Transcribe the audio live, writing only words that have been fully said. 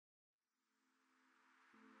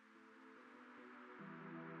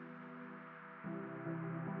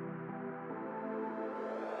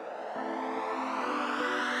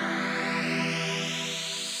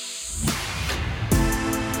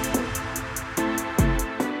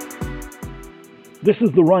This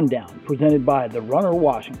is The Rundown, presented by The Runner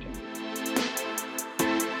Washington.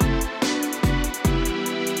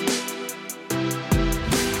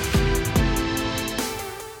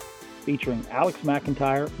 Featuring Alex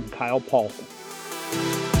McIntire and Kyle Paulson.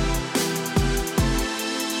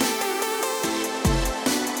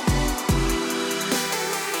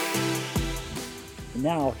 And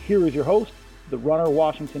now, here is your host, The Runner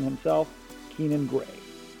Washington himself, Keenan Gray.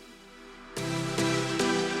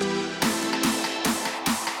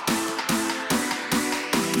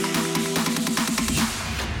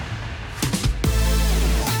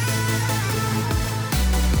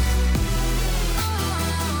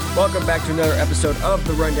 Welcome back to another episode of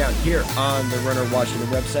The Rundown here on the Runner Washington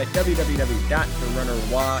website,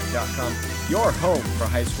 www.therunnerwa.com, your home for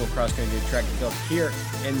high school cross country and track and field here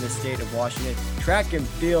in the state of Washington. Track and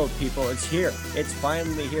field, people, it's here. It's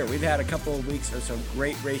finally here. We've had a couple of weeks of some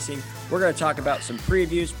great racing. We're going to talk about some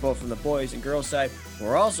previews, both from the boys and girls side.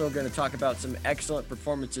 We're also going to talk about some excellent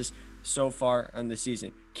performances so far on the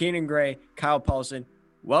season. Keenan Gray, Kyle Paulson,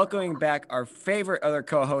 welcoming back our favorite other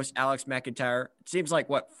co-host, Alex McIntire. It seems like,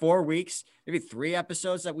 4 weeks, maybe 3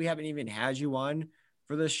 episodes that we haven't even had you on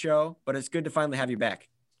for this show, but it's good to finally have you back.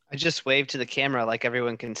 I just waved to the camera like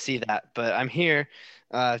everyone can see that, but I'm here.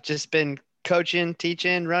 Just been coaching,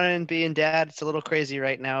 teaching, running, being dad. It's a little crazy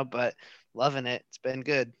right now, but loving it. It's been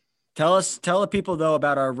good. Tell the people, though,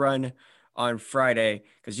 about our run on Friday,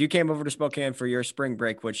 because you came over to Spokane for your spring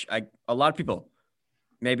break, which a lot of people –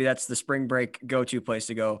 maybe that's the spring break go-to place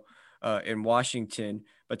to go in Washington.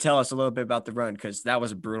 But tell us a little bit about the run, because that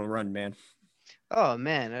was a brutal run, man. Oh,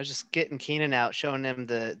 man. I was just getting Keenan out, showing him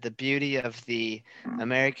the beauty of the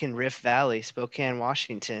American Rift Valley, Spokane,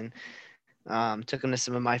 Washington. Took him to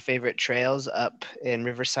some of my favorite trails up in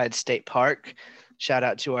Riverside State Park. Shout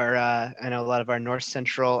out to our, I know a lot of our North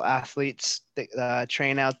Central athletes that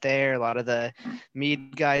train out there. A lot of the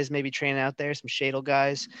Meade guys maybe train out there, some Shadle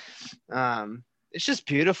guys. It's just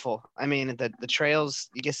beautiful. I mean, the trails,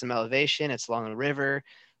 you get some elevation. It's along the river.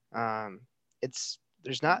 There's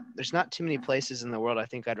not too many places in the world I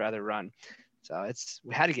think I'd rather run. So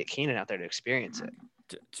we had to get Keenan out there to experience it.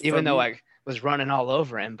 Even though I was running all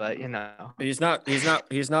over him, but he's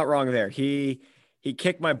not wrong there. He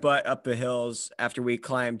kicked my butt up the hills after we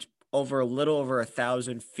climbed a little over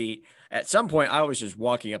 1,000 feet. At some point, I was just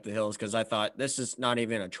walking up the hills because I thought, this is not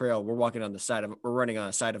even a trail. We're running on the side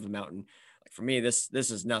of a mountain. For me, this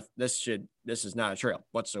is not a trail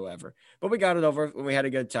whatsoever. But we got it over when we had a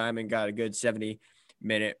good time and got a good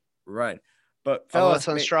 70-minute run. But follow us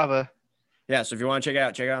on Strava. Yeah, so if you want to check it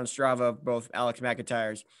out on Strava, both Alex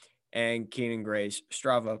McIntire's and Keenan Gray's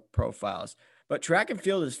Strava profiles. But track and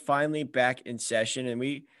field is finally back in session, and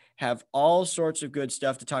we have all sorts of good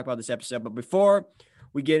stuff to talk about this episode. But before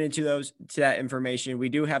we get into that information, we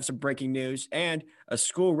do have some breaking news, and a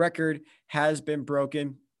school record has been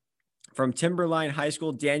broken. From Timberline High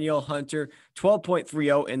School, Danielle Hunter,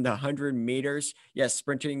 12.30 in the 100 meters. Yes,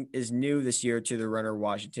 sprinting is new this year to the Runner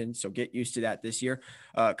Washington, so get used to that this year.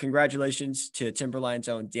 Congratulations to Timberline's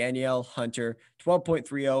own Danielle Hunter,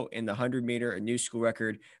 12.30 in the 100-meter, a new school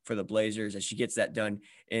record for the Blazers as she gets that done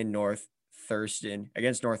in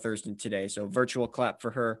against North Thurston today. So virtual clap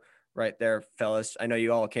for her right there, fellas. I know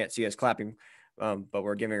you all can't see us clapping, but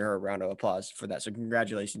we're giving her a round of applause for that. So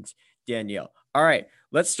congratulations, Danielle. All right,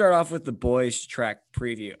 let's start off with the boys track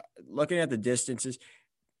preview. Looking at the distances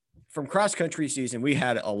from cross country season, we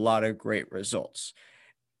had a lot of great results.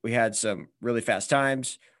 We had some really fast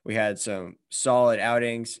times. We had some solid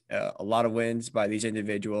outings, a lot of wins by these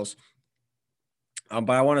individuals.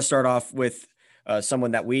 But I want to start off with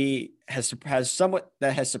someone that has surprised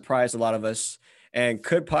a lot of us and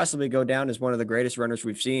could possibly go down as one of the greatest runners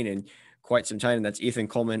we've seen in quite some time, and that's Ethan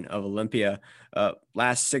Coleman of Olympia.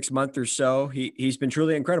 Last 6 months or so, he's been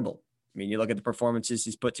truly incredible. I mean, you look at the performances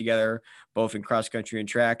he's put together, both in cross country and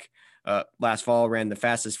track. Last fall, ran the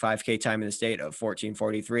fastest 5K time in the state of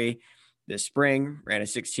 14:43. This spring, ran a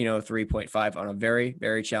 16:03.5 on a very,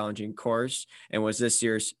 very challenging course, and was this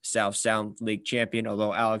year's South Sound League champion.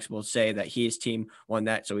 Although Alex will say that his team won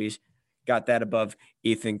that, so he's got that above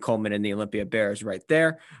Ethan Coleman and the Olympia Bears right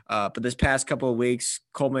there. But this past couple of weeks,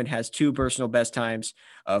 Coleman has 2 personal best times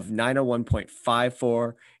of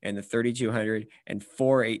 9:01.54 in the 3,200 and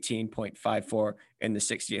 4:18.54 in the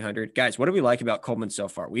 1,600. Guys, what do we like about Coleman so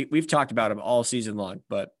far? We've talked about him all season long,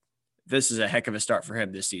 but this is a heck of a start for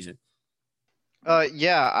him this season.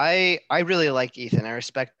 Yeah, I really like Ethan. I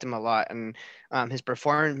respect him a lot, and his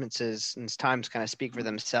performances and his times kind of speak for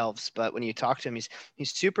themselves. But when you talk to him,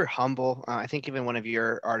 he's super humble. I think even one of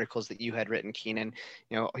your articles that you had written, Keenan,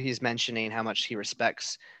 he's mentioning how much he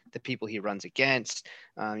respects the people he runs against.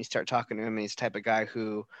 You start talking to him, and he's the type of guy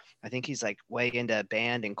who I think he's like way into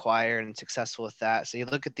band and choir and successful with that. So you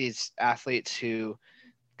look at these athletes who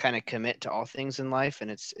kind of commit to all things in life, and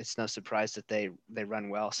it's no surprise that they run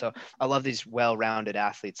well. So I love these well-rounded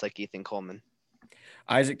athletes like Ethan Coleman.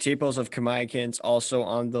 Isaac Teeples of Kamaikans also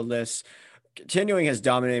on the list, continuing his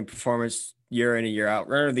dominating performance year in and year out.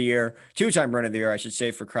 Runner of the year, two-time runner of the year, I should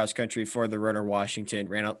say, for cross country for the Runner Washington.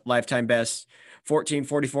 Ran a lifetime best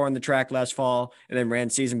 14:44 on the track last fall, and then ran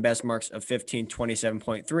season best marks of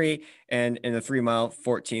 15:27.3, and in the 3-mile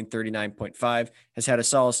 14:39.5. Has had a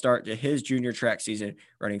solid start to his junior track season,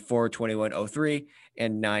 running 4:21.03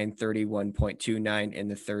 and 9:31.29 in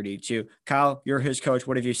the 32. Kyle, you're his coach.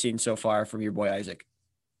 What have you seen so far from your boy Isaac?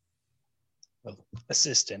 Well,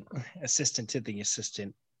 assistant to the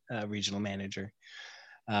assistant regional manager.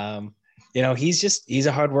 He's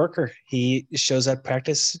a hard worker. He shows up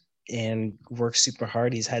practice and works super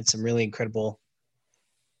hard. He's had some really incredible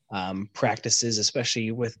practices,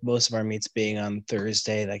 especially with most of our meets being on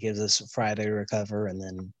Thursday. That gives us Friday to recover, and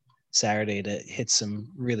then Saturday to hit some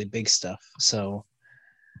really big stuff. So,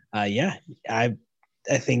 I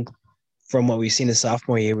think from what we've seen in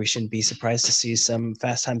sophomore year, we shouldn't be surprised to see some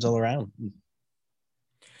fast times all around.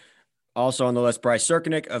 Also on the list, Bryce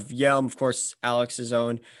Serkinick of Yelm, of course, Alex's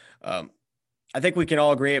own. I think we can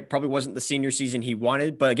all agree it probably wasn't the senior season he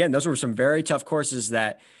wanted, but again, those were some very tough courses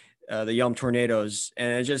that the Yelm Tornadoes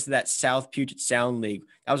and just that South Puget Sound League,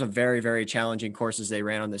 that was a very, very challenging courses they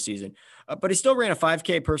ran on this season. But he still ran a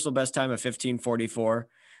 5K personal best time of 15:44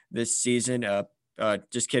 this season.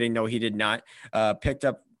 Just kidding. No, he did not. Picked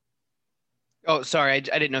up. Oh, sorry. I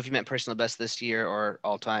didn't know if you meant personal best this year or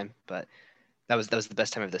all time, but that was the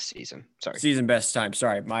best time of this season. Sorry. Season best time.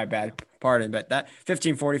 Sorry, my bad. Pardon. But that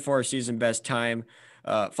 15:44 season best time.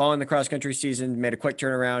 Following the cross country season, made a quick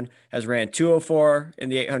turnaround, has ran 2:04 in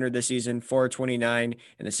the 800 this season, 4:29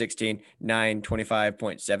 in the 16,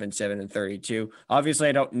 9:25.77 and 32. Obviously,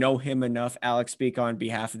 I don't know him enough. Alex, speak on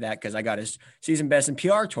behalf of that because I got his season best and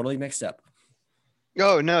PR totally mixed up.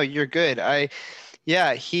 Oh, no, you're good. I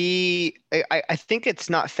think it's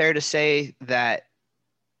not fair to say that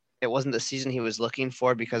it wasn't the season he was looking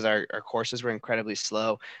for because our courses were incredibly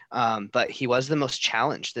slow. But he was the most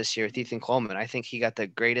challenged this year with Ethan Coleman. I think he got the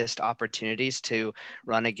greatest opportunities to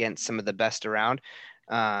run against some of the best around.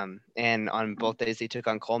 And on both days he took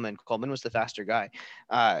on Coleman. Coleman was the faster guy.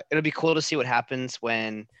 It'll be cool to see what happens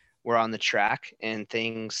when we're on the track and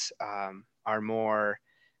things are more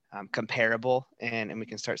comparable and we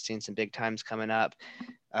can start seeing some big times coming up.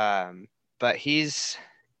 But he's,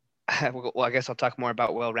 well, I guess I'll talk more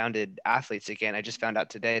about well-rounded athletes again. I just found out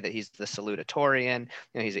today that he's the salutatorian.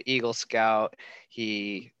 He's an Eagle Scout.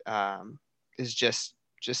 He is just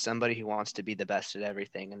somebody who wants to be the best at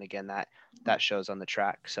everything. And again, that shows on the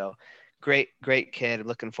track. So great kid. I'm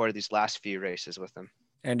looking forward to these last few races with him.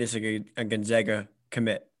 And it's a Gonzaga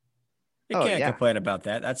commit. You can't complain about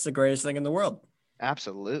that. That's the greatest thing in the world.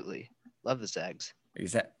 Absolutely. Love the Zags.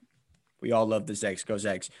 Exactly. We all love the Zags. Go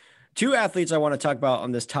Zags. Two athletes I want to talk about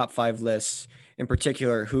on this top 5 list in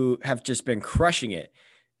particular who have just been crushing it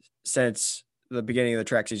since the beginning of the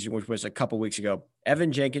track season, which was a couple weeks ago.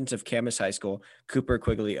 Evan Jenkins of Camas High School, Cooper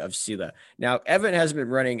Quigley of Sela. Now, Evan has been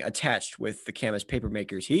running attached with the Camas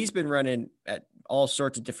Papermakers. He's been running at all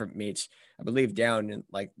sorts of different meets, I believe down in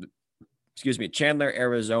Chandler,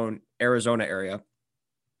 Arizona area.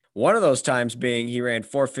 One of those times being he ran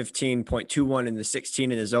 4:15.21 in the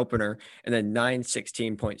 16 in his opener and then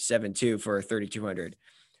 9:16.72 for a 3,200.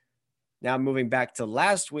 Now moving back to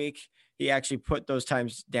last week, he actually put those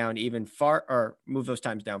times down moved those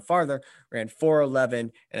times down farther, ran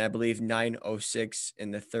 4:11 and I believe 9:06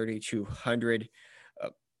 in the 3,200.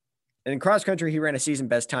 And in cross country, he ran a season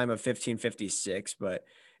best time of 15:56, but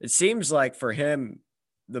it seems like for him,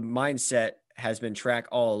 the mindset has been track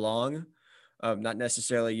all along. Not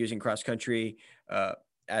necessarily using cross country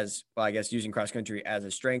using cross country as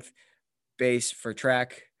a strength base for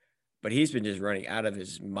track, but he's been just running out of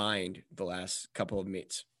his mind the last couple of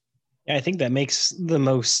meets. Yeah, I think that makes the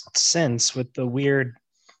most sense with the weird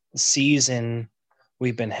season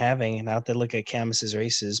we've been having. Not to look at Camus's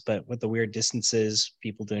races, but with the weird distances,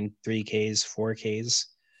 people doing 3Ks, 4Ks.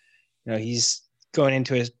 He's going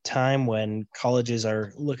into a time when colleges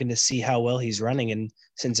are looking to see how well he's running. And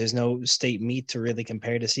since there's no state meet to really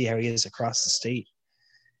compare to see how he is across the state,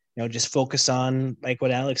 just focus on, like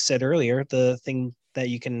what Alex said earlier, the thing that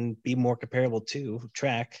you can be more comparable to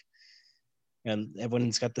track. And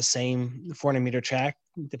everyone's got the same 400-meter track,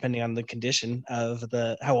 depending on the condition of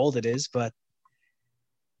how old it is. But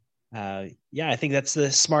I think that's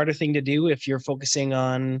the smarter thing to do if you're focusing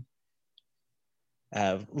on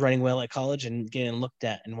running well at college and getting looked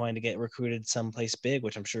at and wanting to get recruited someplace big,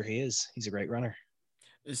 which I'm sure he is. He's a great runner.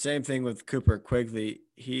 The same thing with Cooper Quigley.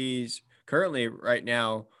 He's currently right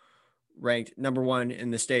now ranked number 1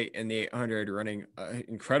 in the state in the 800, running an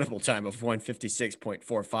incredible time of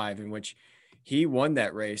 156.45, in which he won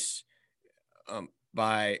that race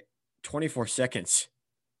by 24 seconds.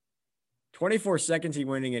 24 seconds he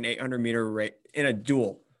winning an 800-meter race in a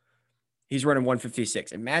duel. He's running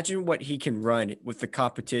 156. Imagine what he can run with the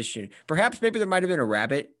competition. Perhaps maybe there might have been a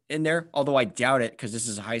rabbit in there, although I doubt it because this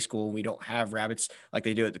is a high school and we don't have rabbits like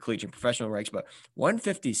they do at the collegiate professional ranks. But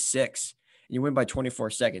 156, and you win by 24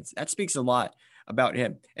 seconds. That speaks a lot about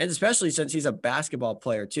him. And especially since he's a basketball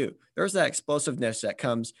player too. There's that explosiveness that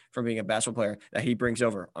comes from being a basketball player that he brings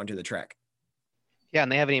over onto the track. Yeah,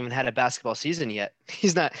 and they haven't even had a basketball season yet.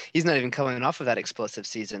 He's not even coming off of that explosive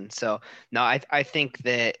season. So no, I think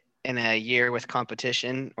that in a year with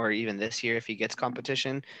competition, or even this year if he gets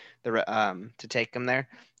competition, to take him there,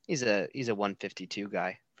 he's a 152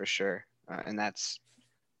 guy for sure, and that's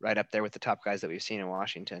right up there with the top guys that we've seen in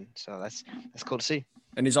Washington. So that's cool to see.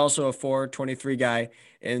 And he's also a 423 guy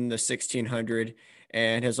in the 1600,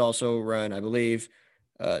 and has also run, I believe,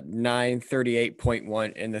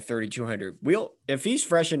 938.1 in the 3200. If he's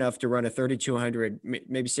fresh enough to run a 3200,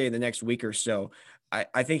 maybe say in the next week or so,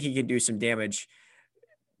 I think he can do some damage.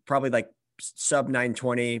 Probably like sub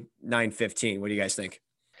 920, 915. What do you guys think?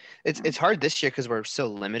 It's hard this year because we're so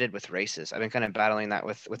limited with races. I've been kind of battling that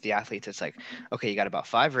with the athletes. It's like, okay, you got about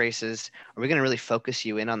 5 races. Are we going to really focus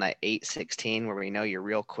you in on that 8:16 where we know you're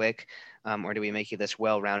real quick? Or do we make you this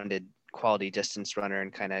well-rounded quality distance runner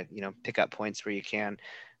and kind of, pick up points where you can?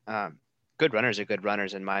 Good runners are good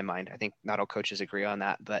runners in my mind. I think not all coaches agree on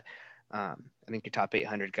that, but I think your top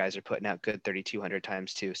 800 guys are putting out good 3,200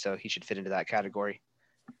 times too. So he should fit into that category.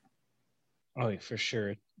 Oh, for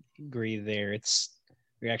sure. Agree there.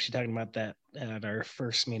 We're actually talking about that at our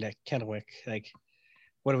first meet at Kennewick. Like,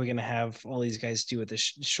 what are we going to have all these guys do with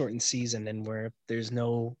this shortened season, and where there's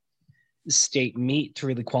no state meet to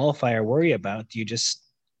really qualify or worry about? Do you just,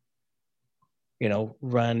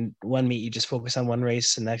 run one meet, you just focus on one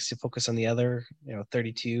race, and next you focus on the other,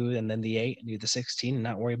 32 and then the 8 and do the 16 and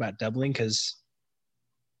not worry about doubling? Because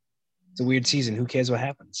it's a weird season. Who cares what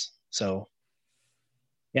happens? So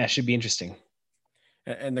yeah, it should be interesting.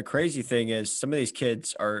 And the crazy thing is some of these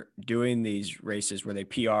kids are doing these races where they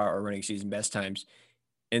PR or running season best times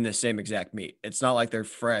in the same exact meet. It's not like they're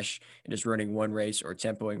fresh and just running one race or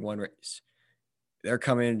tempoing one race. They're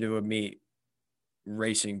coming into a meet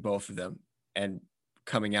racing both of them and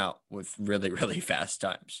coming out with really, really fast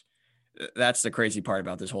times. That's the crazy part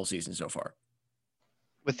about this whole season so far.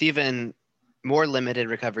 With even more limited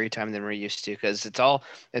recovery time than we're used to, because it's all,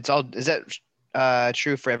 is that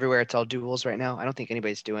true for everywhere? It's all duels right now. I don't think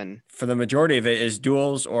anybody's doing. For the majority of it is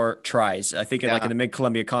duels or tries. I think in the Mid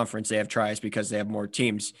Columbia Conference, they have tries because they have more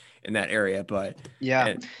teams in that area. But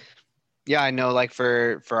yeah, I know. Like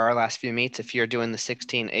for our last few meets, if you're doing the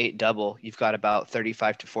 16-8 double, you've got about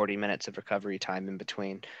 35 to 40 minutes of recovery time in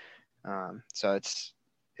between. So it's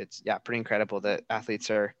pretty incredible that athletes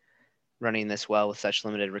are running this well with such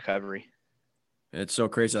limited recovery. It's so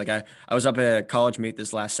crazy. Like I was up at a college meet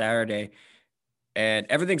this last Saturday, and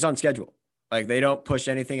everything's on schedule. Like they don't push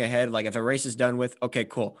anything ahead. Like if a race is done with, okay,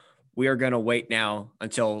 cool. We are going to wait now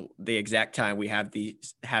until the exact time we have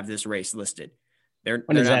this race listed. When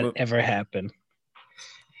does that ever happen?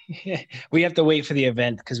 We have to wait for the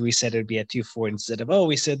event because we said it would be at 240 instead of,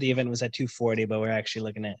 we said the event was at 240, but we're actually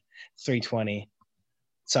looking at 320.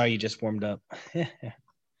 Sorry, you just warmed up.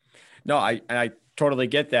 No, I totally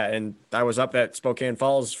get that. And I was up at Spokane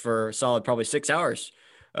Falls for a solid probably 6 hours,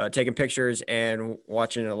 taking pictures and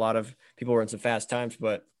watching a lot of people run some fast times,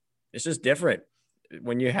 but it's just different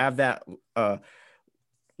when you have that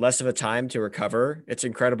less of a time to recover. It's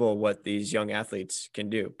incredible what these young athletes can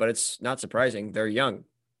do, but it's not surprising. They're young,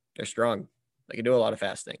 they're strong, they can do a lot of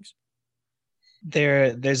fast things.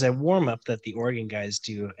 There's a warm-up that the Oregon guys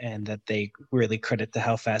do, and that they really credit to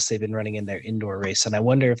how fast they've been running in their indoor race. And I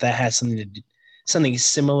wonder if that has something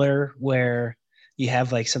similar, where you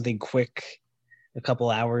have like something quick a couple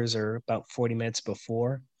hours or about 40 minutes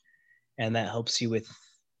before, and that helps you with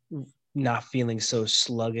not feeling so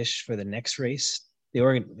sluggish for the next race. The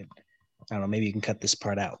Oregon, I don't know, maybe you can cut this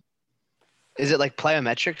part out. Is it like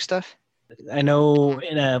plyometric stuff? I know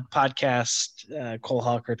in a podcast, Cole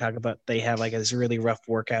Hawker talked about they have like this really rough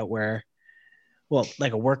workout where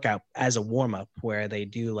like a workout as a warm up where they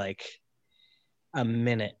do like a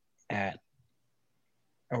minute at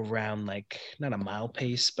around like not a mile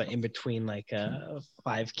pace, but in between like a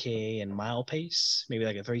 5K and mile pace, maybe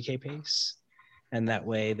like a 3K pace. And that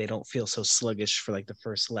way they don't feel so sluggish for like the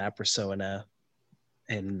first lap or so in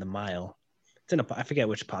the mile. It's in I forget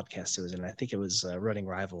which podcast it was in. I think it was Running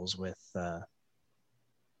Rivals with David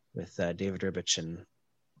Ribich and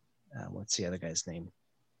what's the other guy's name?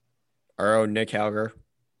 Our own Nick Halger.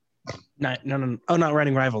 No. Oh, not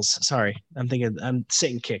Running Rivals. Sorry. I'm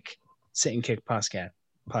Sit and Kick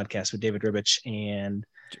podcast with David Ribich and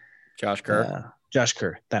Josh Kerr. Josh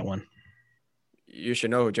Kerr, that one. You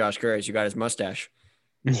should know who Josh Kerr is. You got his mustache.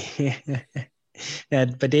 Yeah,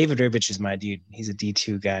 but David Ribich is my dude. He's a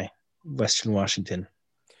D2 guy, Western Washington.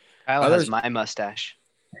 Kyle has my mustache.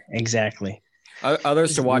 Exactly.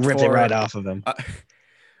 Others to watch Rip for. it right off of him.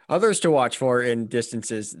 Others to watch for in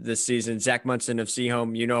distances this season. Zach Munson of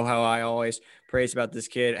Seaholm. You know how I always praise about this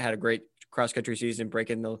kid. Had a great cross-country season,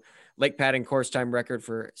 breaking the Lake Patton course time record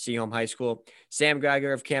for Seaholm High School. Sam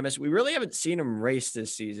Geiger of Camas. We really haven't seen him race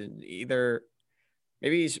this season. Either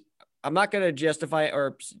maybe I'm not going to justify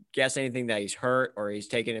or guess anything that he's hurt or he's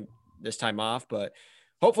taking it this time off, but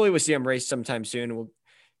hopefully we'll see him race sometime soon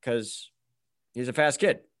because he's a fast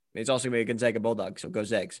kid. He's also going to be a Gonzaga Bulldog, so go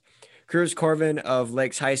Zags. Cruz Corvin of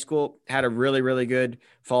Lakes High School had a really, really good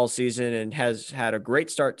fall season and has had a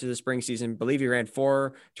great start to the spring season. I believe he ran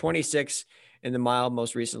 4:26 in the mile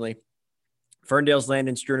most recently. Ferndale's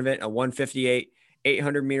Landon Strunovit, a 1:58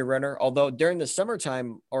 800-meter runner. Although during the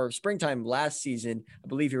summertime or springtime last season, I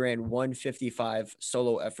believe he ran 1:55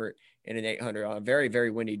 solo effort in an 800 on a very,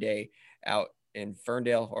 very windy day out in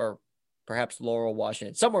Ferndale or perhaps Laurel,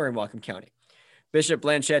 Washington, somewhere in Whatcom County. Bishop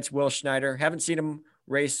Blanchette's Will Schneider. Haven't seen him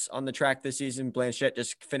race on the track this season. Blanchette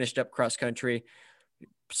just finished up cross country.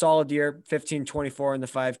 Solid year, 15:24 in the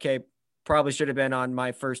 5K. Probably should have been on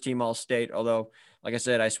my first team All-State, although, like I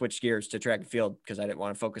said, I switched gears to track and field because I didn't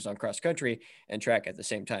want to focus on cross country and track at the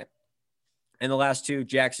same time. And the last two,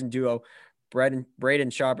 Jackson duo,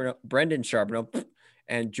 Brendan Charbonneau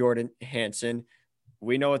and Jordan Hansen.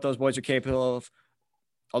 We know what those boys are capable of.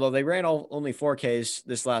 Although they ran only 4Ks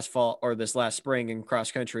this last fall or this last spring in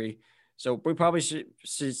cross country. So we probably should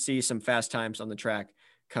see some fast times on the track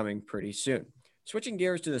coming pretty soon. Switching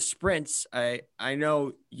gears to the sprints, I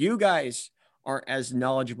know you guys aren't as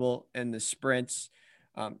knowledgeable in the sprints.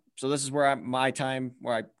 So this is where my time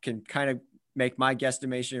where I can kind of make my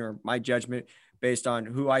guesstimation or my judgment based on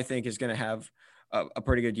who I think is going to have a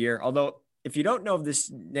pretty good year. Although if you don't know this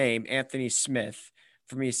name, Anthony Smith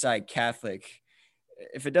from Eastside Catholic,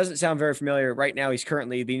 if it doesn't sound very familiar, right now he's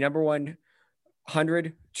currently the number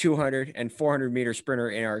 100, 200, and 400 meter sprinter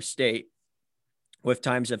in our state with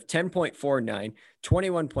times of 10.49,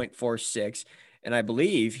 21.46, and I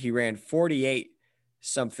believe he ran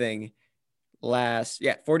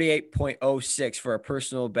 48.06 for a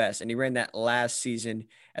personal best, and he ran that last season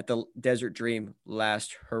at the Desert Dream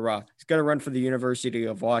last hurrah. He's going to run for the University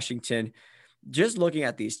of Washington. Just looking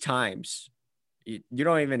at these times, you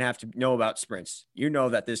don't even have to know about sprints. You know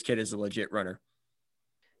that this kid is a legit runner.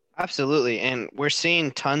 Absolutely. And we're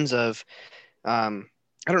seeing tons of, I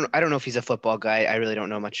don't know if he's a football guy. I really don't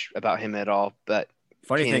know much about him at all, but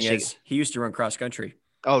funny thing is he used to run cross country.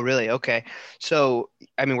 Oh, really? Okay. So,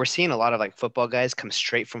 I mean, we're seeing a lot of like football guys come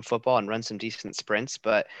straight from football and run some decent sprints,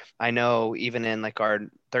 but I know even in like our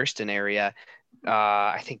Thurston area,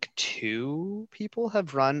 I think 2 people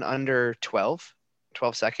have run under 12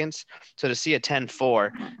 seconds. So to see a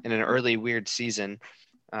 10.4 in an early weird season,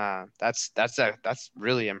 that's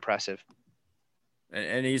really impressive.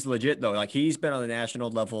 And he's legit though. Like he's been on the national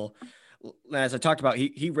level. As I talked about,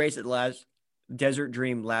 he raced at the last Desert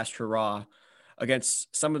Dream last hurrah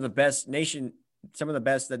against some of the best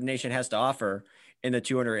that the nation has to offer in the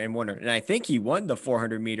 200 and 100. And I think he won the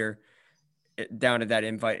 400 meter down at that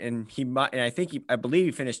invite. And I believe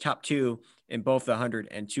he finished top 2 in both the 100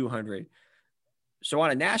 and 200. So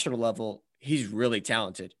on a national level, he's really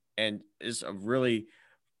talented and is a really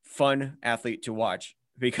fun athlete to watch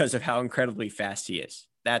because of how incredibly fast he is.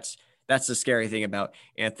 That's the scary thing about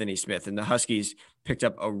Anthony Smith. And the Huskies picked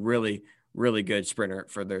up a really, really good sprinter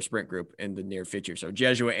for their sprint group in the near future. So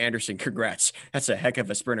Jesuit Anderson, congrats. That's a heck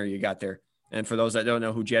of a sprinter you got there. And for those that don't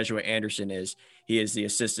know who Jesuit Anderson is, he is the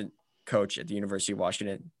assistant coach at the University of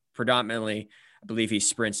Washington. Predominantly, I believe he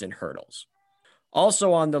sprints in hurdles.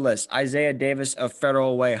 Also on the list, Isaiah Davis of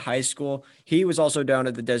Federal Way High School. He was also down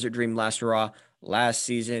at the Desert Dream last hurrah last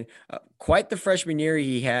season. Quite the freshman year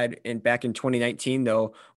he had back in 2019,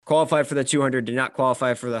 though. Qualified for the 200, did not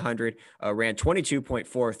qualify for the 100. Ran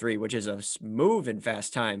 22.43, which is a smooth and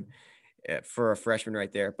fast time for a freshman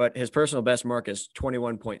right there. But his personal best mark is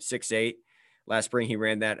 21.68. Last spring, he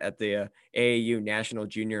ran that at the AAU National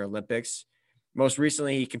Junior Olympics. Most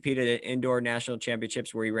recently, he competed at indoor national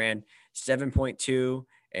championships where he ran 7.2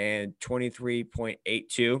 and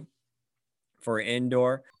 23.82 for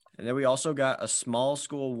indoor. And then we also got a small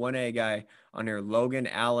school 1A guy on here, Logan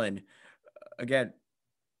Allen. Again,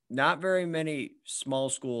 not very many small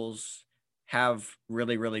schools have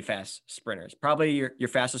really, really fast sprinters. Probably your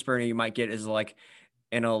fastest sprinter you might get is like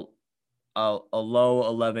in a low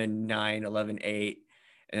 11.9, 11.8,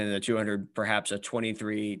 and then the 200, perhaps a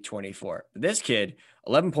 23.24. This kid,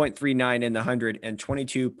 11.39 in the 100 and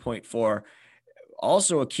 22.4.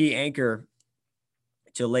 Also a key anchor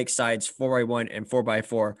to Lakeside's 4x1 and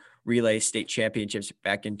 4x4 relay state championships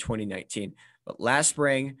back in 2019. But last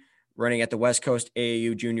spring, running at the West Coast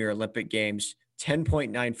AAU Junior Olympic Games,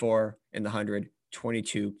 10.94 in the 100,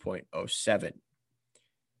 22.07.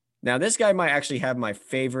 Now, this guy might actually have my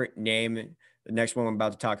favorite name, the next one I'm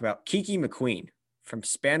about to talk about, Kiki McQueen from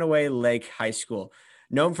Spanaway Lake High School.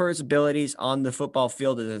 Known for his abilities on the football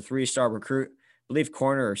field as a 3-star recruit, I believe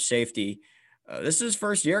corner or safety. This is his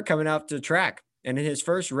first year coming out to track. And in his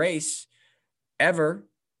first race ever,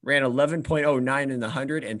 ran 11.09 in the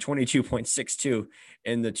 100 and 22.62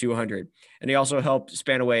 in the 200. And he also helped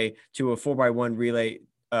Spanaway to a 4x1 relay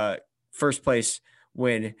first place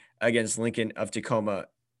win against Lincoln of Tacoma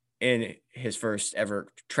in his first ever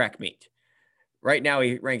track meet. Right now,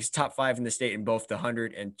 he ranks top 5 in the state in both the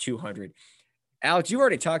 100 and 200. Alex, you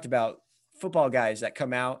already talked about football guys that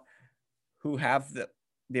come out who have the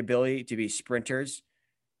ability to be sprinters.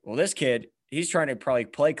 Well, this kid, he's trying to probably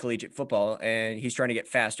play collegiate football, and he's trying to get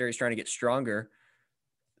faster. He's trying to get stronger.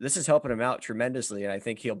 This is helping him out tremendously, and I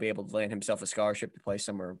think he'll be able to land himself a scholarship to play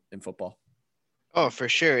somewhere in football. Oh, for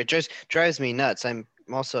sure. It just drives me nuts. I'm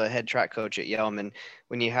also a head track coach at Yelm, and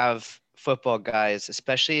when you have football guys,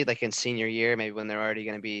 especially like in senior year, maybe when they're already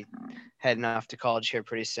going to be heading off to college here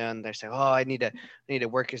pretty soon, they're saying, "Oh, I need to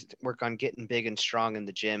work on getting big and strong in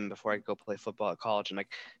the gym before I go play football at college." I'm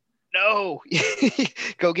like, no,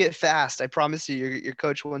 go get fast. I promise you, your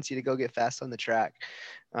coach wants you to go get fast on the track.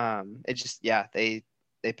 It just, yeah, they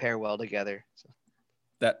pair well together. So.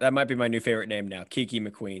 That might be my new favorite name now, Kiki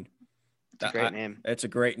McQueen. It's a great name. It's a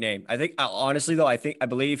great name. I think, honestly, though, I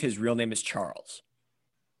believe his real name is Charles.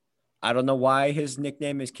 I don't know why his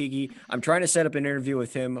nickname is Kiki. I'm trying to set up an interview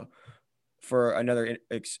with him for another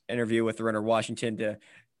interview with the Runner Washington to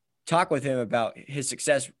talk with him about his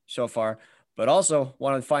success so far, but also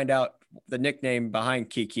want to find out the nickname behind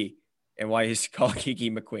Kiki and why he's called Kiki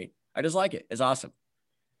McQueen. I just like it. It's awesome.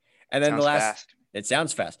 And then it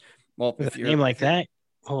sounds fast. Well, with a name like that,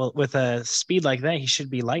 well, with a speed like that, he should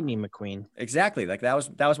be Lightning McQueen. Exactly. Like that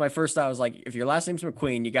was my first thought. I was like, if your last name's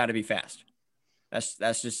McQueen, you got to be fast.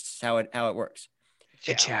 That's just how it works.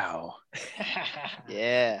 Ciao.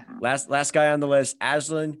 Yeah. Last guy on the list,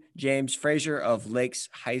 Aslan James Frazier of Lakes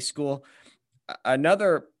High School.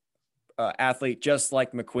 Another athlete just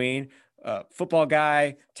like McQueen, football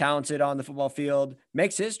guy, talented on the football field,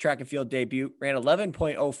 makes his track and field debut, ran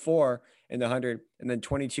 11.04 in the 100 and then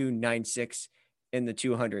 22.96 in the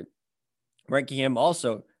 200, ranking him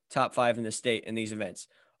also top 5 in the state in these events.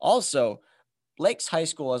 Also, Lakes High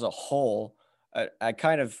School as a whole,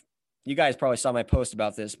 you guys probably saw my post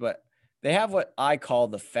about this, but they have what I call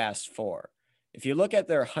the fast 4. If you look at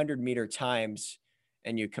their 100-meter times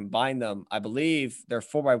and you combine them, I believe their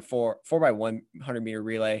 4x1 100-meter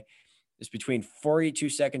relay is between 42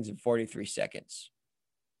 seconds and 43 seconds,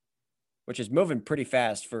 which is moving pretty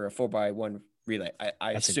fast for a 4x1 relay.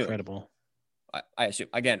 That's assume. Incredible. I assume.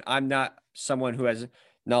 Again, I'm not someone who has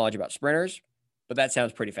knowledge about sprinters, but that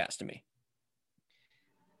sounds pretty fast to me.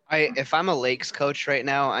 If I'm a Lakes coach right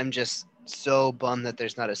now, I'm just so bummed that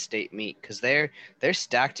there's not a state meet because they're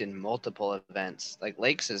stacked in multiple events. Like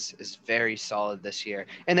Lakes is very solid this year,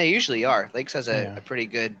 and they usually are. Lakes has a pretty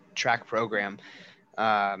good track program.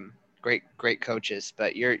 Great coaches,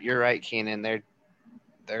 but you're right, Keenan.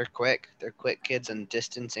 They're quick. They're quick kids in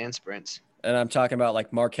distance and sprints. And I'm talking about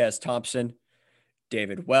like Marquez Thompson,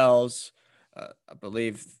 David Wells. I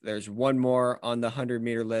believe there's one more on the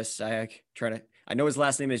 100-meter list. I know his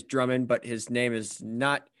last name is Drummond, but his name is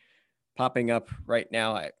not popping up right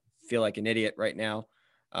now. I feel like an idiot right now.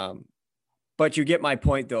 But you get my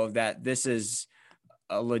point, though, that this is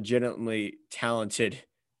a legitimately talented.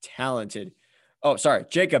 Oh, sorry,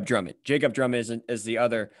 Jacob Drummond. Jacob Drummond is the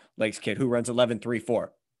other Lakes kid who runs 11.34.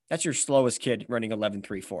 That's your slowest kid running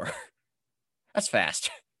 11.34. That's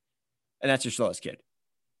fast. And that's your slowest kid.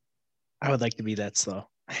 I would like to be that slow.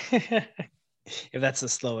 If that's the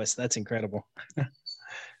slowest, that's incredible.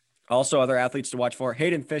 Also, other athletes to watch for: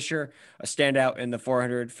 Hayden Fisher, a standout in the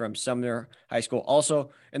 400 from Sumner High School. Also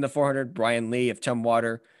in the 400, Brian Lee of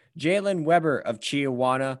Tumwater. Jalen Weber of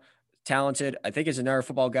Chiawana, talented. I think is another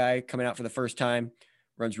football guy coming out for the first time.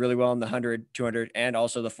 Runs really well in the 100, 200, and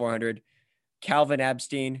also the 400. Calvin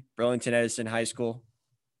Abstein, Burlington Edison High School.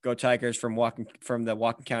 Go Tigers from the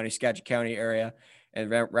Whatcom County, Skagit County area. And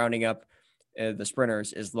rounding up the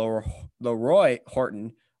sprinters is Leroy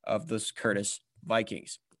Horton of the Curtis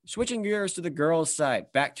Vikings. Switching gears to the girls'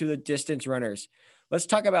 side, back to the distance runners. Let's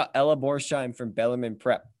talk about Ella Borsheim from Bellarmine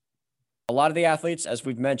Prep. A lot of the athletes, as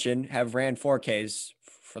we've mentioned, have ran 4Ks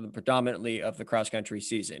for the predominantly of the cross-country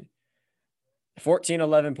season.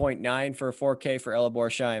 14:11.9 for a 4K for Ella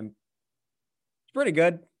Borsheim. It's pretty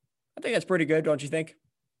good. I think that's pretty good, don't you think?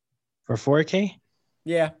 For 4K?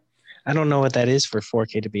 Yeah. I don't know what that is for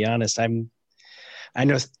 4K, to be honest. I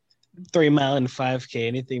know 3 mile and 5K.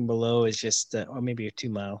 Anything below is just, or maybe a 2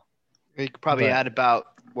 mile. You could probably add about,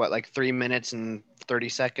 like 3 minutes and 30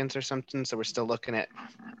 seconds or something. So we're still looking at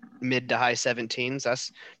mid to high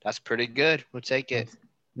 17s. That's pretty good. We'll take it.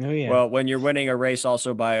 Oh, yeah. Well, when you're winning a race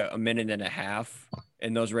also by a minute and a half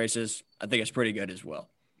in those races, I think it's pretty good as well.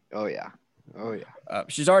 Oh, yeah. Oh, yeah.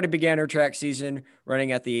 She's already began her track season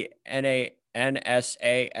running at the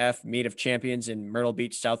NSAF Meet of Champions in Myrtle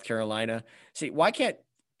Beach, South Carolina. See, why can't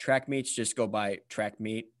track meets just go by track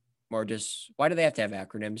meet, or just why do they have to have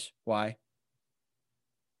acronyms? Why?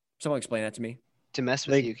 Someone explain that to me. To mess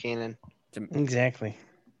with you, Keenan. Exactly.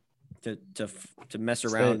 To mess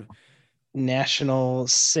around. National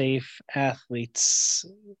Safe Athletes.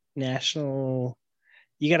 National.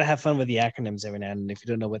 You got to have fun with the acronyms every now and then if you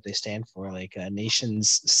don't know what they stand for, like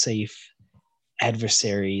Nations Safe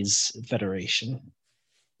Adversaries Federation.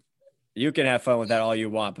 You can have fun with that all you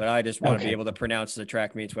want, but I just want to be able to pronounce the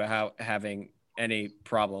track meets without having any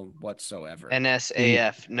problem whatsoever.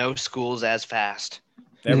 NSAF, no schools as fast.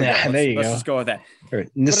 There we go. Let's just go with that.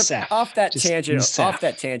 Off that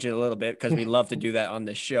tangent a little bit, because we love to do that on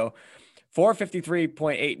this show.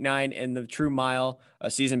 4:53.89 in the true mile, a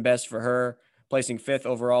season best for her, placing fourth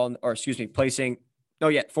in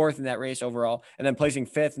that race overall, and then placing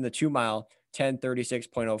fifth in the 2 mile,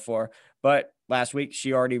 10:36.04. But last week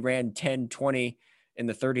she already ran 10:20 in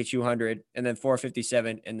the 3,200 and then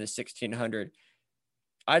 4:57 in the 1,600.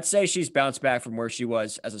 I'd say she's bounced back from where she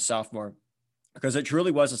was as a sophomore, because it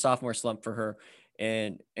truly was a sophomore slump for her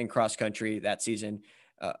in cross country that season.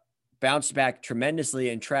 Bounced back tremendously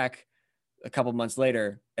in track a couple months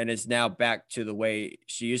later, and is now back to the way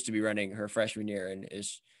she used to be running her freshman year. And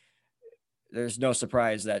there's no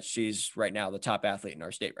surprise that she's right now the top athlete in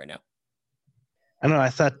our state right now. I don't know. I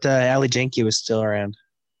thought Allie Jenke was still around.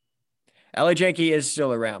 Allie Jenke is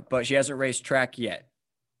still around, but she hasn't raced track yet.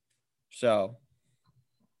 So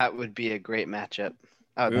that would be a great matchup.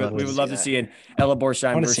 We would love to see an Ella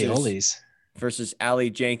Borsheim versus Allie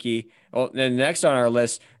Jenke. Well, then next on our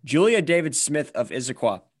list, Julia David Smith of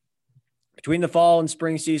Issaquah. Between the fall and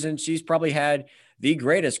spring season, she's probably had the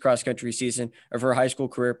greatest cross-country season of her high school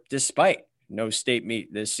career, despite no state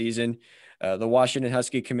meet this season. The Washington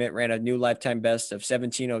Husky commit ran a new lifetime best of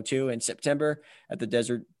 17:02 in September at the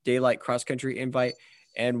Desert Daylight Cross Country Invite,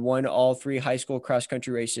 and won all 3 high school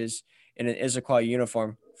cross-country races in an Issaquah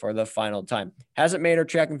uniform for the final time. Hasn't made her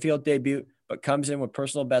track and field debut, but comes in with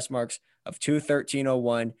personal best marks of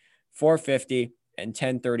 2:13:01, 4:50, and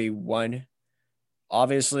 10:31.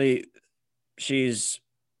 Obviously, she's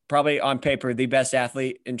probably on paper the best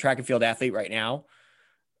athlete in track and field athlete right now,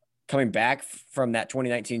 coming back from that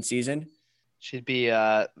 2019 season. She'd be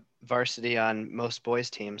varsity on most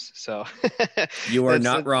boys teams. So you are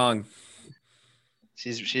not wrong.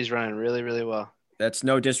 She's running really, really well. That's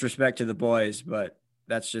no disrespect to the boys, but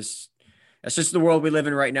that's just the world we live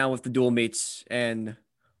in right now with the dual meets and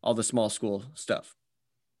all the small school stuff.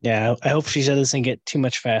 Yeah, I hope she doesn't get too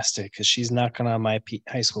much faster, because she's knocking on my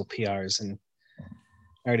high school PRs, and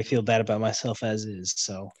I already feel bad about myself as is.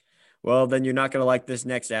 So, well, then you're not going to like this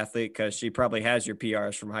next athlete, because she probably has your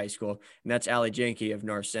PRs from high school, and that's Allie Jenke of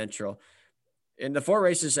North Central. In the 4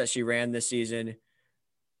 races that she ran this season,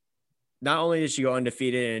 not only did she go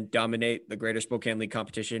undefeated and dominate the Greater Spokane League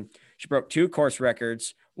competition, she broke 2 course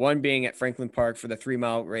records, one being at Franklin Park for the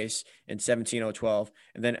 3-mile race in 17:012,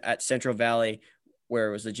 and then at Central Valley, where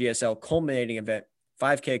it was the GSL culminating event,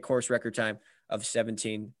 5K course record time of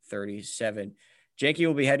 17:37. Jenke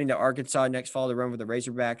will be heading to Arkansas next fall to run with the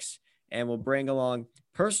Razorbacks, and will bring along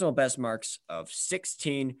personal best marks of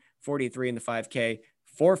 16:43 in the 5K,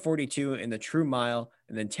 4:42 in the true mile,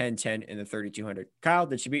 and then 10:10 in the 3,200. Kyle,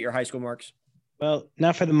 did she beat your high school marks? Well,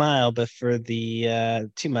 not for the mile, but for the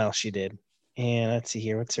 2 mile she did. And let's see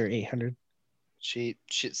here. What's her 800? She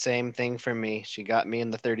same thing for me. She got me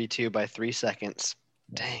in the 32 by 3 seconds.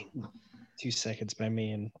 Dang. 2 seconds by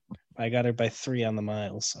me, and I got her by 3 on the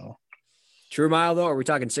mile. So True mile though, or are we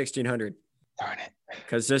talking 1600? darn it.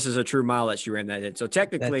 Because this is a true mile that she ran that in. So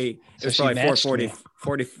technically, it was she probably matched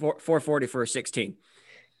 440 for a 16.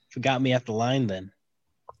 You got me at the line then.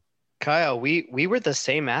 Kyle, we were the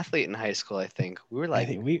same athlete in high school, I think. We were I like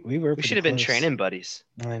think we were. we should have been training buddies.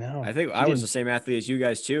 I know. I think I was the same athlete as you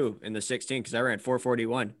guys too in the 16 because I ran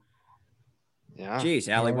 441. Yeah. Jeez,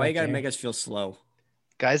 Alec, why you got to there. make us feel slow?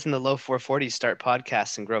 Guys in the low 440s start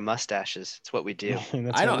podcasts and grow mustaches. It's what we do.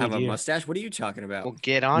 I don't have a mustache. What are you talking about? Well,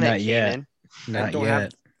 get on Not it, yet. Keenan. Not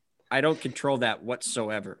yet. I don't control that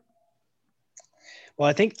whatsoever. Well,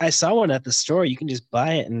 I think I saw one at the store. You can just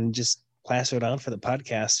buy it and just plaster it on for the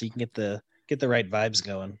podcast, so you can get the right vibes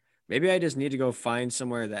going. Maybe I just need to go find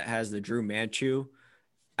somewhere that has the Drew Manchu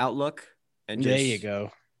outlook. And there you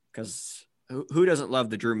go. Because who doesn't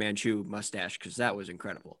love the Drew Manchu mustache? Because that was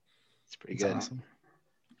incredible. It's pretty good. Awesome.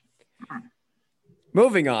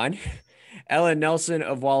 Moving on, Ellen Nelson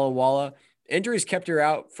of Walla Walla. Injuries kept her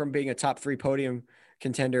out from being a top 3 podium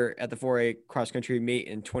contender at the 4A cross country meet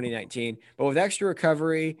in 2019. But with extra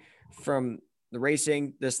recovery from the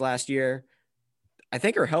racing this last year, I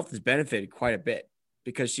think her health has benefited quite a bit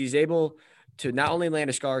because she's able to not only land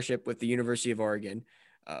a scholarship with the University of Oregon,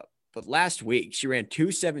 but last week she ran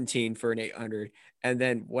 2:17 for an 800, and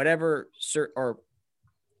then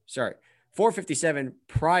 4:57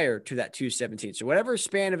 prior to that 2:17. So whatever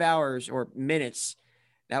span of hours or minutes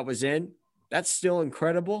that was in, that's still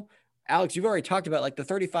incredible. Alex, you've already talked about like the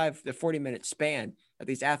 35 to 40 minute span that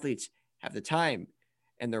these athletes have the time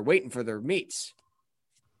and they're waiting for their meets.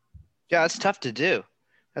 Yeah, it's tough to do.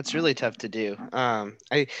 That's really tough to do. I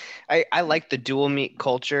like the dual meet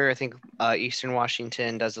culture. I think Eastern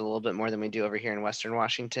Washington does it a little bit more than we do over here in Western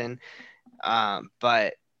Washington.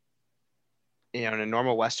 But in a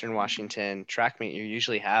normal Western Washington track meet, you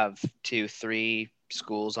usually have 2-3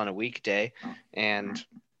 schools on a weekday, and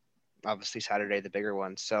obviously Saturday the bigger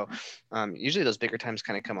one. So usually those bigger times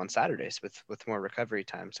kind of come on Saturdays with more recovery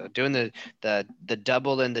time. So doing the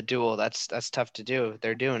double and the dual, that's tough to do.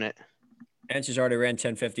 They're doing it. And she's already ran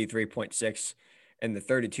 10:53.6 in the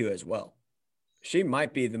 32 as well. She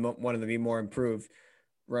might be one of the more improved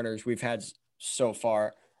runners we've had so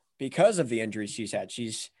far because of the injuries she's had.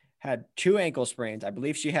 She's had 2 ankle sprains. I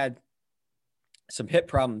believe she had some hip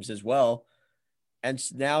problems as well. And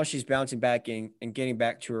now she's bouncing back and getting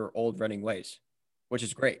back to her old running ways, which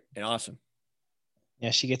is great and awesome.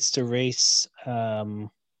 Yeah, she gets to race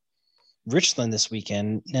Richland this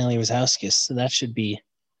weekend, Nelly Wazowskis. So that should be a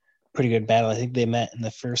pretty good battle. I think they met in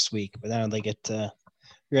the first week, but now they get to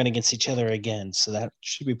run against each other again. So that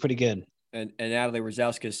should be pretty good. And Natalie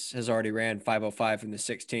Wazowskis has already ran 5:05 in the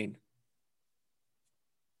 16.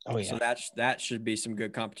 Oh, yeah. So that should be some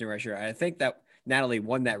good competition right here. I think that Natalie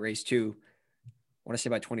won that race too. I want to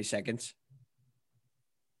say by 20 seconds.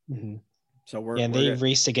 Mm-hmm. So we're they good.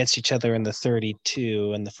 raced against each other in the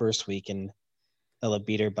 32 in the first week, and Ella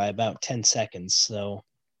beat her by about 10 seconds. So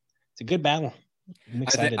it's a good battle. I'm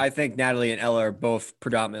excited. I think Natalie and Ella are both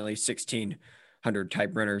predominantly 1600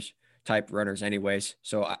 type runners anyways.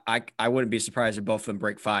 So I wouldn't be surprised if both of them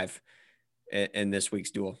break 5 in this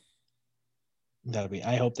week's duel.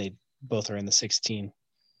 I hope they both are in the 16.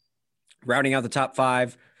 Rounding out the top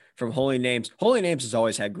 5 from Holy Names. Holy Names has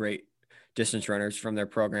always had great distance runners from their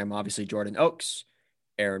program. Obviously, Jordan Oakes,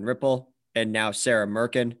 Aaron Ripple, and now Sarah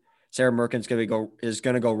Merkin. Sarah Merkin's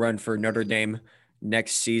going to go run for Notre Dame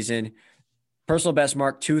next season. Personal best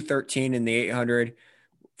mark 2:13 in the 800,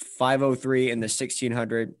 5:03 in the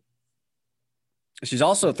 1600. She's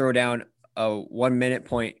also thrown down a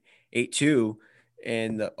 1:82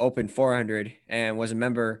 in the open 400 and was a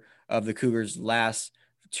member of the Cougars' last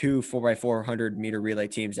 2 4x400 meter relay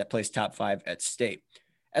teams that placed top 5 at state.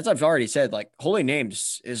 As I've already said, like Holy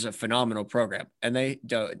Names is a phenomenal program and they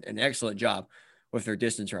do an excellent job with their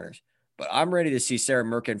distance runners. But I'm ready to see Sarah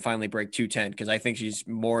Merkin finally break 2:10 because I think she's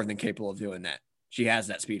more than capable of doing that. She has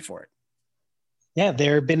that speed for it. Yeah,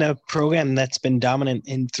 there's been a program that's been dominant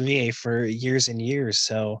in 3A for years and years.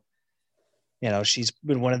 So, she's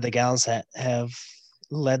been one of the gals that have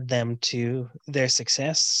led them to their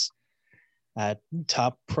success.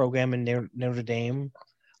 Top program in Notre Dame,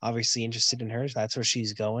 obviously interested in her. That's where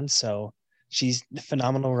she's going. So she's a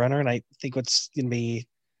phenomenal runner. And I think what's going to be,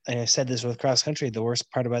 and I said this with cross country, the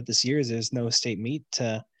worst part about this year is there's no state meet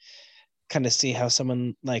to kind of see how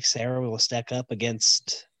someone like Sarah will stack up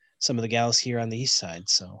against some of the gals here on the east side.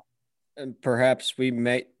 So, and perhaps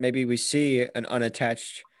maybe we see an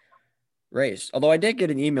unattached race. Although I did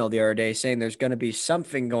get an email the other day saying there's going to be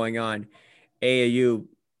something going on AAU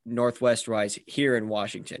Northwest wise here in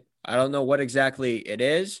Washington. I don't know what exactly it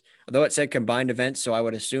is, although it said combined events. So I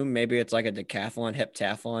would assume maybe it's like a decathlon,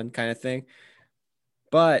 heptathlon kind of thing,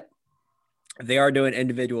 but they are doing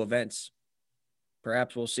individual events.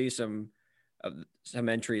 Perhaps we'll see some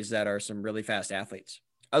entries that are some really fast athletes.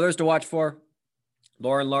 Others to watch for: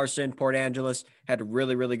 Lauren Larson, Port Angeles, had a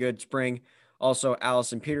really, really good spring. Also,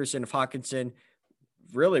 Allison Peterson of Hawkinson,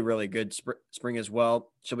 really, really good spring as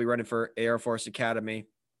well. She'll be running for Air Force Academy.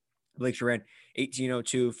 I believe she ran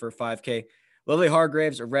 18:02 for 5K. Lily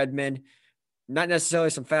Hargraves of Redmond, not necessarily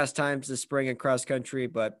some fast times this spring in cross country,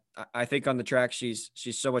 but I think on the track she's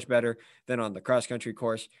so much better than on the cross country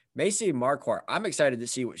course. Macy Marquardt, I'm excited to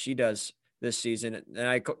see what she does this season, and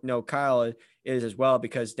I know Kyle is as well,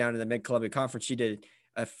 because down in the Mid-Columbia Conference she did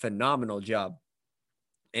a phenomenal job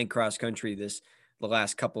in cross country the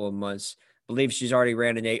last couple of months. I believe she's already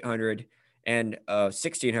ran an 800 and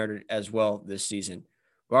 1600 as well this season.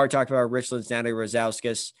 We already talked about Richland's Natalie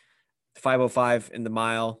Rosauskas, 505 in the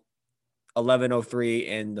mile, 11:03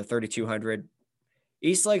 in the 3200.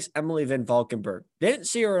 Eastlake's Emily Van Valkenburg. Didn't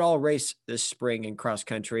see her at all race this spring in cross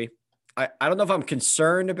country. I don't know if I'm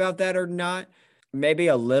concerned about that or not. Maybe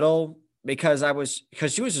a little, because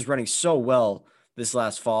she was just running so well this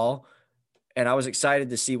last fall, and I was excited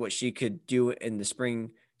to see what she could do in the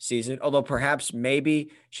spring season. Although perhaps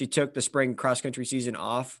maybe she took the spring cross country season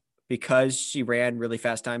off because she ran really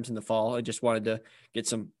fast times in the fall and just wanted to get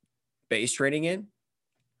some base training in.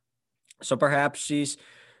 So perhaps she's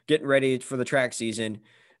getting ready for the track season,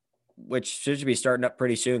 which should be starting up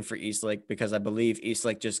pretty soon for Eastlake, because I believe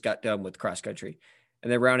Eastlake just got done with cross country.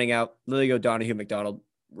 And then rounding out, Lily O'Donoghue McDonald,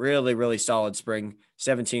 really, really solid spring,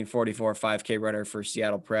 17:44 5K runner for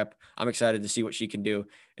Seattle Prep. I'm excited to see what she can do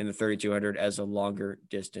in the 3200 as a longer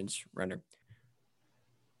distance runner.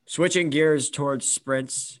 Switching gears towards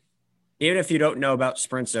sprints, even if you don't know about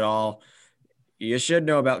sprints at all, you should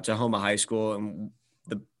know about Tahoma High School and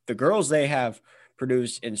the girls they have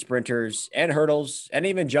produced in sprinters and hurdles and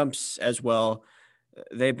even jumps as well.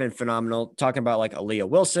 They've been phenomenal. Talking about like Aaliyah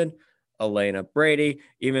Wilson, Elena Brady,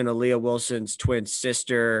 even Aaliyah Wilson's twin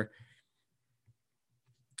sister,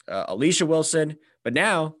 Alicia Wilson. But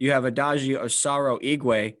now you have Adaji Osaro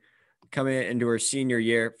Igwe coming into her senior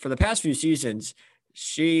year. For the past few seasons,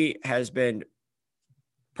 she has been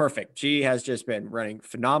perfect. She has just been running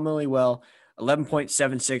phenomenally well.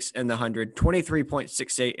 11.76 in the 100,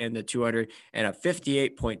 23.68 in the 200, and a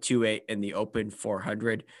 58.28 in the open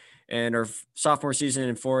 400. And her sophomore season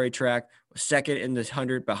in 4A track was second in the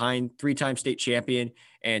 100 behind three-time state champion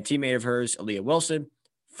and teammate of hers, Aaliyah Wilson,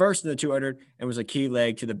 first in the 200, and was a key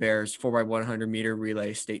leg to the Bears 4x100 meter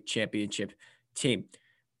relay state championship team.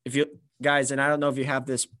 If you guys, and I don't know if you have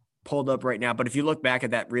this pulled up right now, but if you look back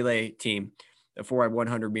at that relay team, the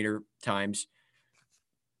 4x100 meter times,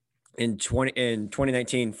 in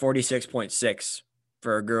 2019, 46.6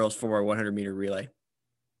 for a girls 4x100 meter relay.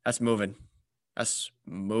 That's moving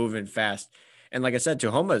fast. And like I said,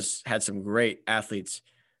 Tahoma's had some great athletes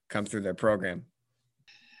come through their program.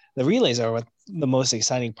 The relays are what the most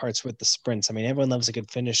exciting parts with the sprints. I mean, everyone loves a good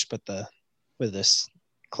finish, but with this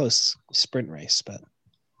close sprint race, but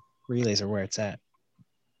relays are where it's at.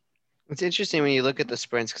 It's interesting when you look at the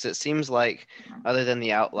sprints, because it seems like, other than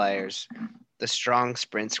the outliers, the strong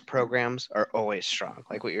sprints programs are always strong.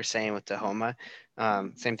 Like what you're saying with Tahoma.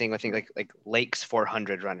 Same thing, I think, like Lake's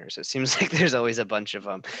 400 runners. It seems like there's always a bunch of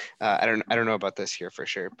them. I don't know about this year for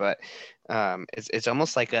sure, but it's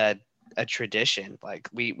almost like a tradition. Like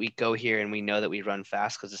we go here and we know that we run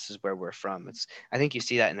fast because this is where we're from. I think you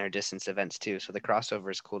see that in their distance events too. So the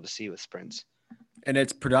crossover is cool to see with sprints. And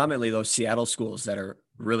it's predominantly those Seattle schools that are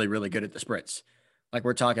really, really good at the sprints. Like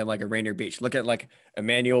we're talking like a Rainier Beach. Look at like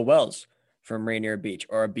Emmanuel Wells from Rainier Beach,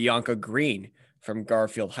 or a Bianca Green from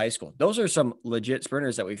Garfield High School. Those are some legit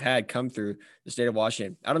sprinters that we've had come through the state of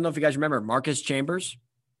Washington. I don't know if you guys remember Marcus Chambers.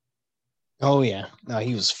 Oh yeah. No,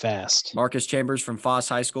 he was fast. Marcus Chambers from Foss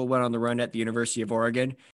High School went on the run at the University of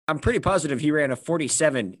Oregon. I'm pretty positive he ran a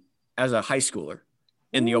 47 as a high schooler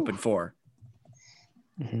in the open 4.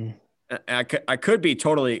 Mm-hmm. I could be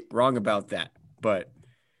totally wrong about that, but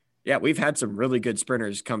yeah, we've had some really good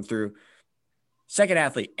sprinters come through. Second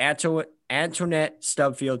athlete, Antoinette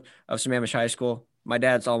Stubfield of Sammamish High School. My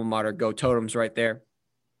dad's alma mater, go Totems right there.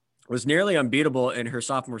 Was nearly unbeatable in her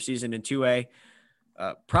sophomore season in 2A.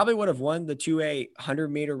 Probably would have won the 2A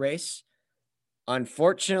 100-meter race.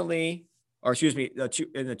 Unfortunately, in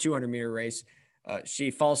the 200-meter race,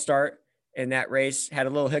 she false start in that race, had a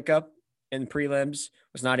little hiccup in prelims,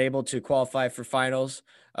 was not able to qualify for finals,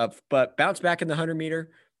 but bounced back in the 100-meter,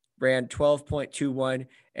 ran 12.21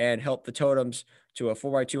 and helped the Totems to a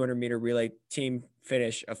 4x200 meter relay team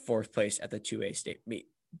finish of 4th place at the 2A state meet.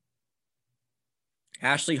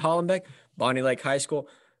 Ashley Hollenbeck, Bonnie Lake High School.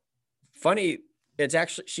 Funny,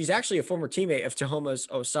 she's actually a former teammate of Tahoma's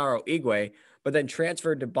Osaro Igwe, but then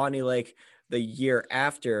transferred to Bonnie Lake the year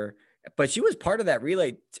after. But she was part of that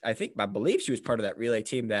relay. I believe she was part of that relay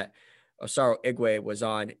team that Osaro Igwe was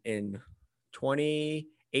on in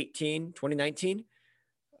 2019.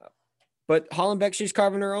 But Hollenbeck, she's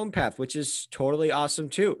carving her own path, which is totally awesome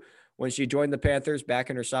too. When she joined the Panthers back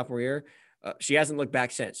in her sophomore year, she hasn't looked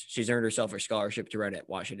back since. She's earned herself a scholarship to run at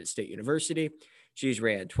Washington State University. She's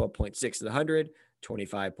ran 12.6 in the 100,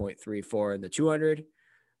 25.34 in the 200.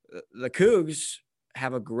 The Cougs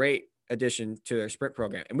have a great addition to their sprint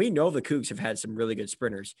program. And we know the Cougs have had some really good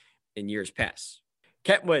sprinters in years past.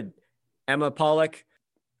 Kentwood, Emma Pollock.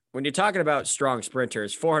 When you're talking about strong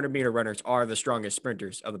sprinters, 400-meter runners are the strongest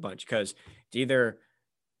sprinters of the bunch because it's either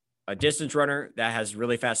a distance runner that has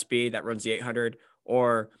really fast speed that runs the 800,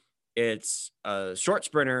 or it's a short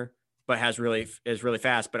sprinter but is really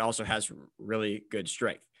fast but also has really good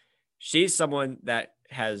strength. She's someone that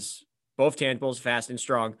has both tangibles, fast and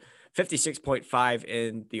strong. 56.5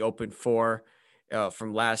 in the Open 4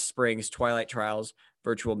 from last spring's Twilight Trials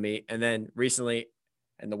virtual meet, and then recently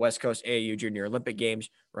in the West Coast AAU Junior Olympic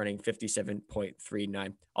Games, running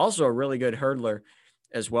 57.39. Also a really good hurdler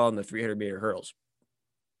as well in the 300-meter hurdles.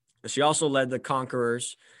 She also led the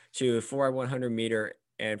Conquerors to 4x100 meter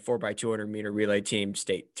and 4x200 meter relay team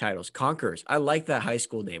state titles. Conquerors. I like that high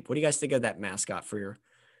school name. What do you guys think of that mascot for your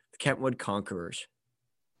Kentwood Conquerors?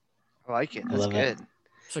 I like it. That's good.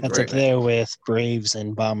 That's up there with Braves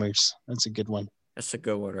and Bombers. That's a good one. That's a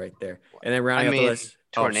good one right there. And then rounding out the list.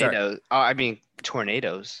 Tornadoes.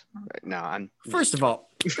 Tornadoes. No, First of all,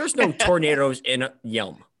 there's no tornadoes in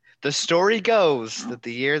Yelm. The story goes that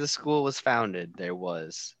the year the school was founded, there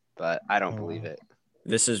was, but I don't believe it.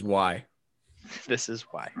 This is why. This is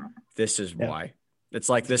why. This is why. It's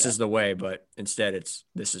like this is the way, but instead it's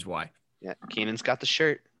this is why. Yeah, Keenan's got the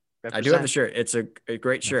shirt. Represent. I do have the shirt. It's a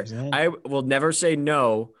great shirt. Represent. I will never say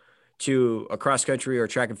no to a cross country or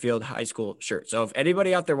track and field high school shirt. So if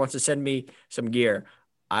anybody out there wants to send me some gear,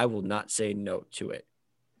 I will not say no to it.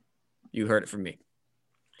 You heard it from me.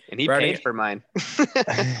 And he paid for mine.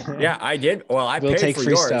 Yeah, I did. Well, I paid for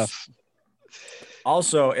yours. Stuff.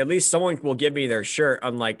 Also, at least someone will give me their shirt,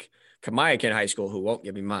 unlike Kamayakin High School, who won't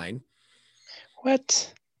give me mine.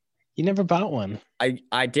 What? You never bought one.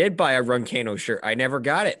 I did buy a Runcano shirt. I never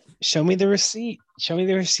got it. Show me the receipt.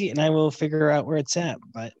 And I will figure out where it's at.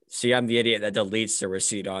 But see, I'm the idiot that deletes the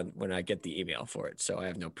receipt on when I get the email for it, so I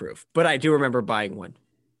have no proof. But I do remember buying one.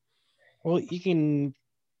 Well, you can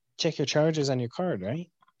check your charges on your card, right?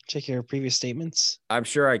 Check your previous statements. I'm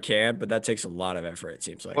sure I can, but that takes a lot of effort, it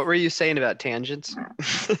seems like. What were you saying about tangents?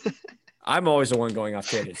 I'm always the one going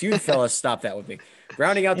off tangents. You fellas stop that with me.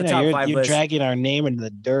 Rounding out the top 5 you're list. You're dragging our name into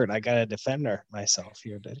the dirt. I got to defend myself.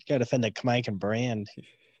 You got to defend the Kamiakin brand.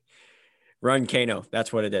 Run Kano.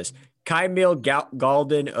 That's what it is. Kymil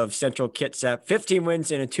Galden of Central Kitsap, 15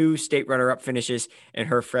 wins and 2 state runner-up finishes in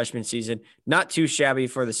her freshman season. Not too shabby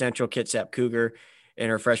for the Central Kitsap Cougar in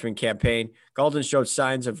her freshman campaign. Galden showed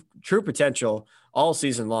signs of true potential all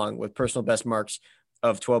season long with personal best marks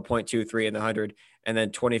of 12.23 in the 100 and then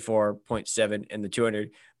 24.7 in the 200.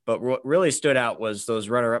 But what really stood out was those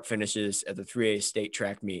runner-up finishes at the 3A state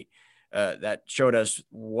track meet that showed us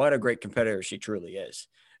what a great competitor she truly is.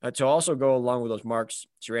 To also go along with those marks,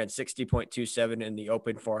 she ran 60.27 in the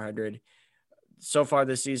Open 400. So far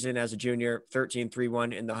this season as a junior,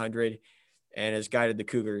 13.31 in the 100, and has guided the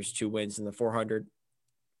Cougars to wins in the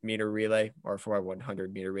 400-meter relay or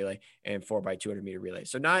 4x100-meter relay and 4x200-meter relay.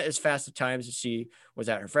 So not as fast at times as she was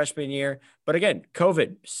at her freshman year. But again,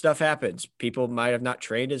 COVID, stuff happens. People might have not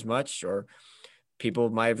trained as much, or people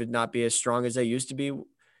might have not be as strong as they used to be.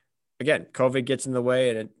 Again, COVID gets in the way,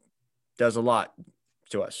 and it does a lot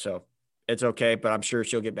to us. So it's okay, but I'm sure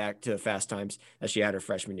she'll get back to the fast times that she had her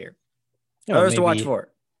freshman year. Others to watch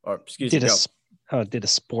for. Or excuse me. Did a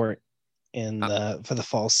sport for the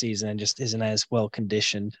fall season and just isn't as well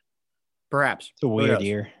conditioned. Perhaps. It's a weird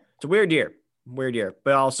year. It's a weird year.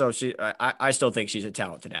 But also I still think she's a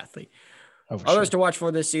talented athlete. Others to watch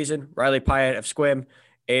for this season: Riley Pyatt of Squim,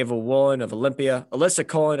 Ava Woolen of Olympia, Alyssa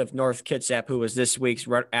Cullen of North Kitsap, who was this week's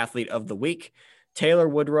athlete of the week, Taylor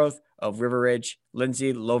Woodroth of River Ridge,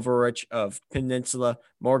 Lindsay Loverich of Peninsula,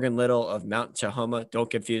 Morgan Little of Mount Tahoma. Don't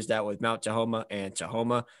confuse that with Mount Tahoma and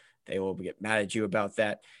Tahoma. They will get mad at you about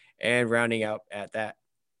that. And rounding out at that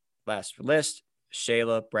last list,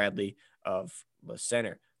 Shayla Bradley of La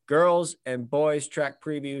Center. Girls and boys track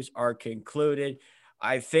previews are concluded.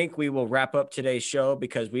 I think we will wrap up today's show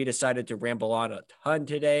because we decided to ramble on a ton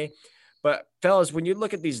today. But fellas, when you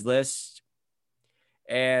look at these lists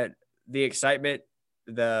and the excitement,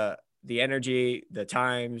 the energy, the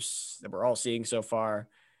times that we're all seeing so far,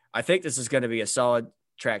 I think this is going to be a solid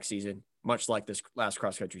track season, much like this last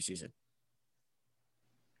cross country season.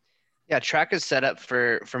 Yeah, track is set up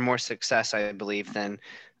for more success, I believe, than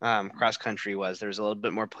cross country was. There's a little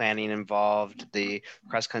bit more planning involved. The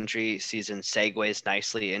cross country season segues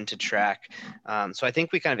nicely into track. So I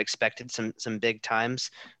think we kind of expected some big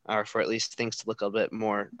times, or for at least things to look a little bit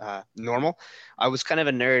more normal. I was kind of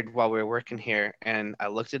a nerd while we were working here, and I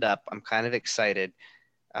looked it up. I'm kind of excited.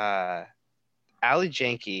 Allie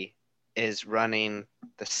Janke is running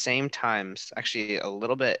the same times, actually a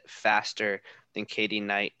little bit faster than Katie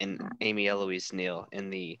Knight and Amy Eloise Neal in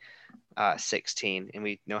the 16, and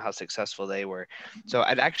we know how successful they were. So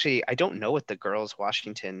I don't know what the girls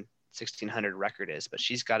Washington 1600 record is, but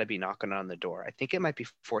she's got to be knocking on the door. I think it might be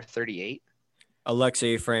 438.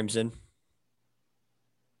 Alexei Framson,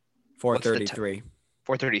 433.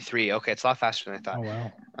 433. Okay, it's a lot faster than I thought.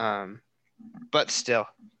 Oh wow. But still,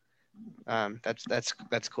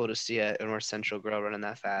 that's cool to see a North Central girl running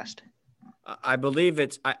that fast. I believe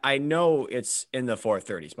I know it's in the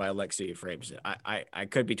 430s by Alexia Frames. I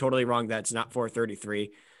could be totally wrong. That's not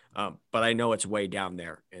 433, but I know it's way down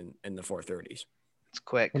there in the 430s. It's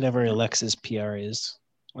quick. Whatever Alexa's PR is,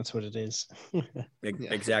 that's what it is.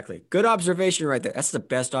 Exactly. Good observation right there. That's the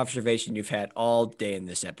best observation you've had all day in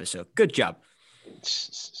this episode. Good job.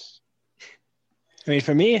 I mean,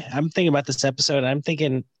 for me, I'm thinking about this episode. I'm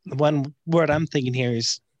thinking one word I'm thinking here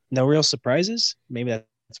is no real surprises. Maybe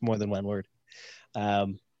that's more than one word.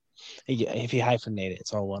 If you hyphenate it,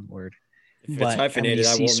 it's all one word. If it's hyphenated,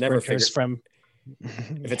 I will never figure.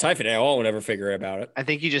 If it's hyphenated, I won't ever figure about it. I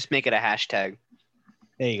think you just make it a hashtag.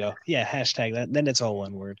 There you go. Yeah, hashtag that. Then it's all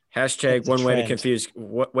one word. Hashtag one way to confuse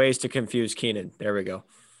ways to confuse Keenan. There we go.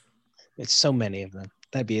 It's so many of them.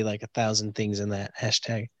 That'd be like 1,000 things in that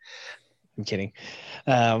hashtag. I'm kidding.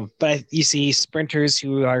 But you see sprinters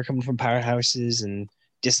who are coming from powerhouses and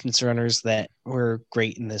distance runners that were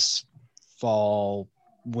great in this fall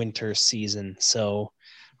winter season. So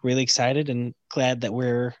really excited and glad that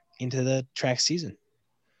we're into the track season.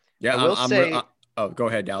 Yeah, go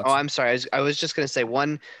ahead, Alex. Oh, I'm sorry. I was just going to say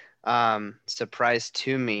one surprise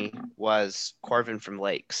to me was Corvin from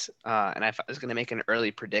Lakes. And if I was going to make an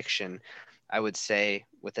early prediction, I would say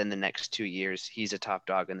within the next 2 years, he's a top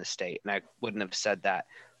dog in the state. And I wouldn't have said that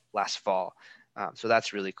last fall. So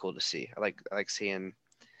that's really cool to see. I like seeing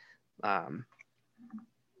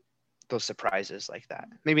those surprises like that.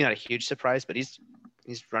 Maybe not a huge surprise, but he's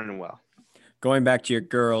running well. Going back to your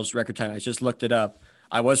girls' record time, I just looked it up.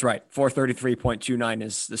 I was right. 433.29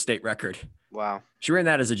 is the state record. Wow. She ran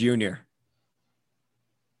that as a junior.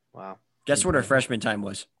 Wow. Guess what her freshman time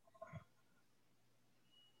was?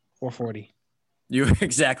 440. You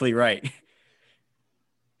exactly right.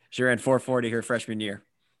 She ran 440 her freshman year.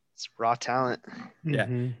 It's raw talent. Yeah.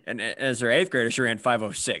 Mm-hmm. And as her eighth grader, she ran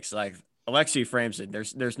 506. Like Alexi Framson,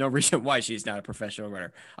 there's no reason why she's not a professional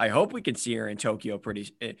runner. I hope we can see her in Tokyo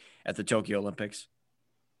at the Tokyo Olympics.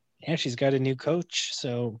 Yeah, she's got a new coach,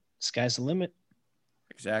 so sky's the limit.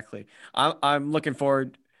 Exactly. I'm looking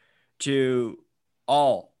forward to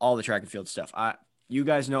all the track and field stuff. You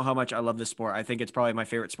guys know how much I love this sport. I think it's probably my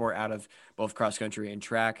favorite sport out of both cross country and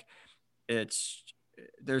track. There's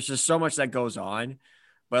just so much that goes on,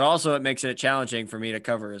 but also it makes it challenging for me to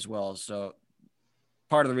cover as well. So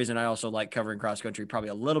part of the reason I also like covering cross country probably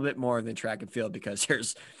a little bit more than track and field because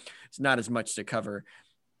it's not as much to cover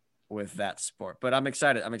with that sport. But I'm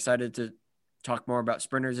excited. I'm excited to talk more about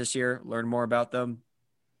sprinters this year, learn more about them.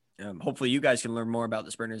 Hopefully you guys can learn more about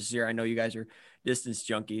the sprinters this year. I know you guys are distance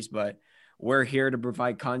junkies, but we're here to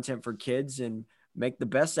provide content for kids and make the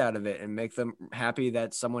best out of it and make them happy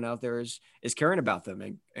that someone out there is caring about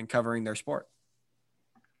them and covering their sport.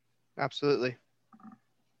 Absolutely.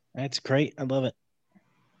 That's great. I love it.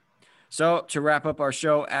 So to wrap up our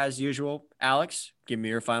show, as usual, Alex, give me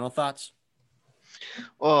your final thoughts.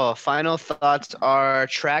 Oh, final thoughts are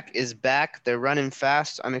track is back. They're running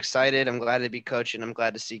fast. I'm excited. I'm glad to be coaching. I'm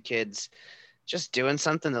glad to see kids just doing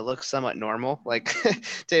something that looks somewhat normal. Like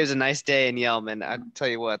today was a nice day in Yelman. I'll tell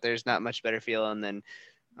you what, there's not much better feeling than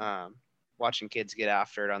watching kids get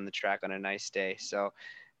after it on the track on a nice day. So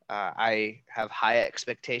I have high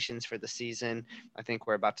expectations for the season. I think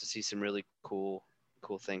we're about to see some really cool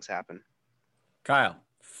things happen. Kyle,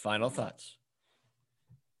 final thoughts.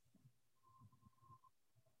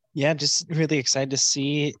 Yeah, just really excited to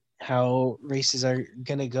see how races are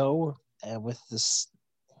going to go with this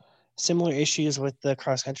similar issues with the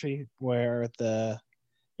cross country where the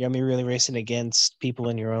you're gonna be really racing against people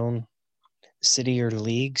in your own city or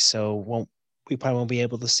league. So we probably won't be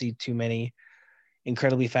able to see too many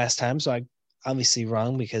incredibly fast times. So I obviously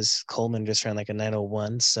wrong because Coleman just ran like a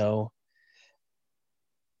 901. So,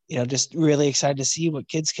 just really excited to see what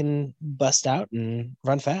kids can bust out and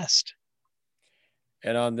run fast.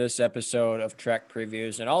 And on this episode of Track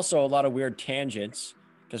Previews, and also a lot of weird tangents,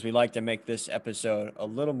 because we like to make this episode a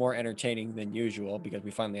little more entertaining than usual, because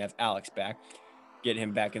we finally have Alex back, get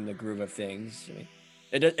him back in the groove of things. I mean,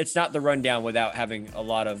 it's not the rundown without having a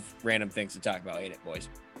lot of random things to talk about, ain't it, boys?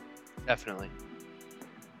 Definitely.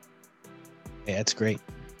 Yeah, it's great.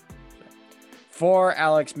 For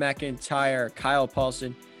Alex McIntire, Kyle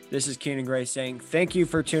Paulson, this is Keenan Gray saying thank you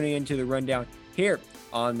for tuning into the rundown here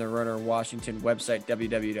on the Runner Washington website,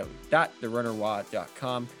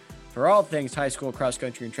 www.therunnerwa.com. For all things high school, cross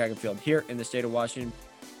country, and track and field here in the state of Washington,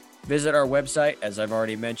 visit our website, as I've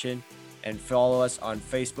already mentioned, and follow us on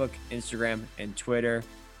Facebook, Instagram, and Twitter.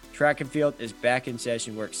 Track and field is back in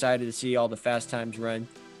session. We're excited to see all the fast times run,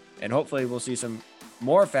 and hopefully we'll see some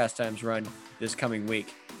more fast times run this coming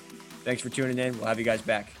week. Thanks for tuning in. We'll have you guys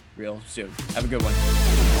back real soon. Have a good one.